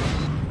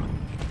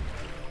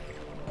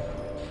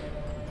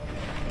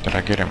 Did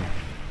I get him?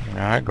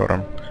 Yeah, I got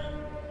him.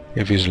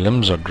 If his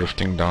limbs are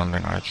drifting down,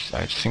 then I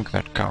think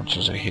that counts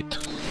as a hit.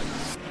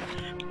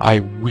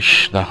 I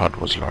wish the HUD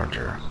was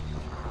larger.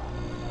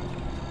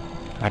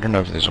 I don't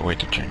know if there's a way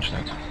to change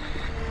that.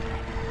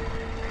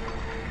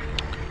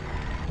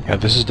 Yeah,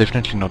 this is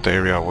definitely not the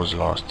area I was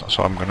last,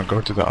 so I'm gonna go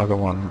to the other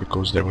one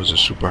because there was a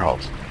super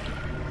health.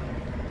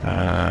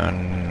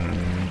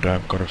 And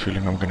I've got a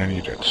feeling I'm gonna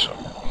need it, so...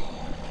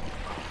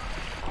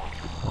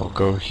 I'll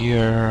go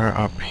here,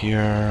 up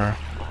here...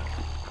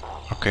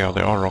 Okay,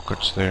 there are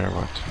rockets there,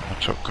 but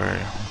that's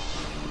okay.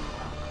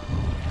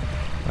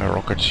 There are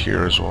rockets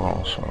here as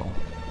well, so...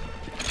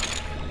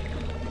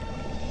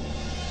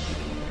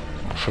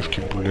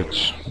 50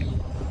 bullets.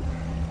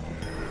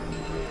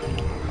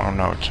 Oh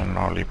no, it's a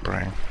gnarly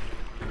brain.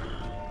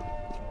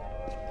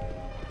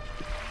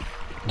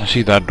 I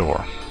see that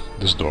door.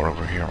 This door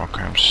over here.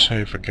 Okay, I'm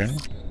safe again.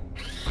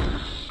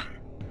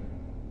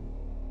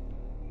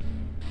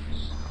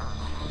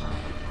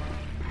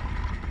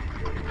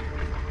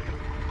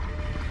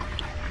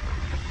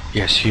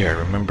 Yes, here.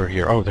 Remember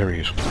here. Oh, there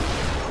he is.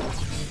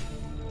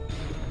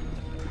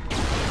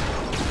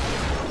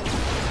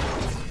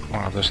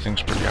 Wow, this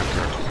thing's pretty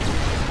accurate.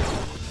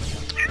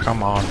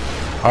 Come on.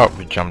 Oh,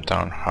 we jumped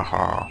down.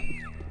 Haha.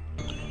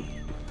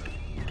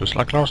 Just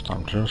like last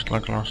time. Just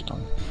like last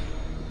time.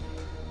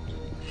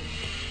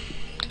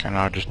 And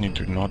I just need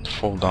to not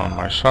fall down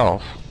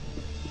myself.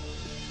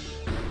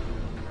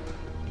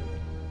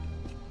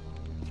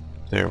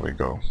 There we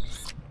go.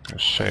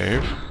 Just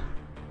save.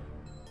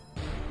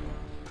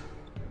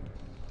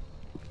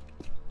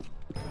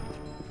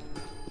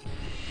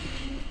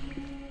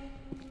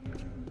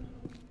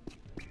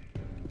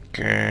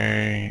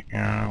 Okay,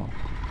 yeah.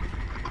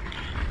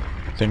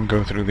 Then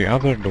go through the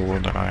other door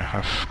that I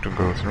have to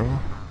go through.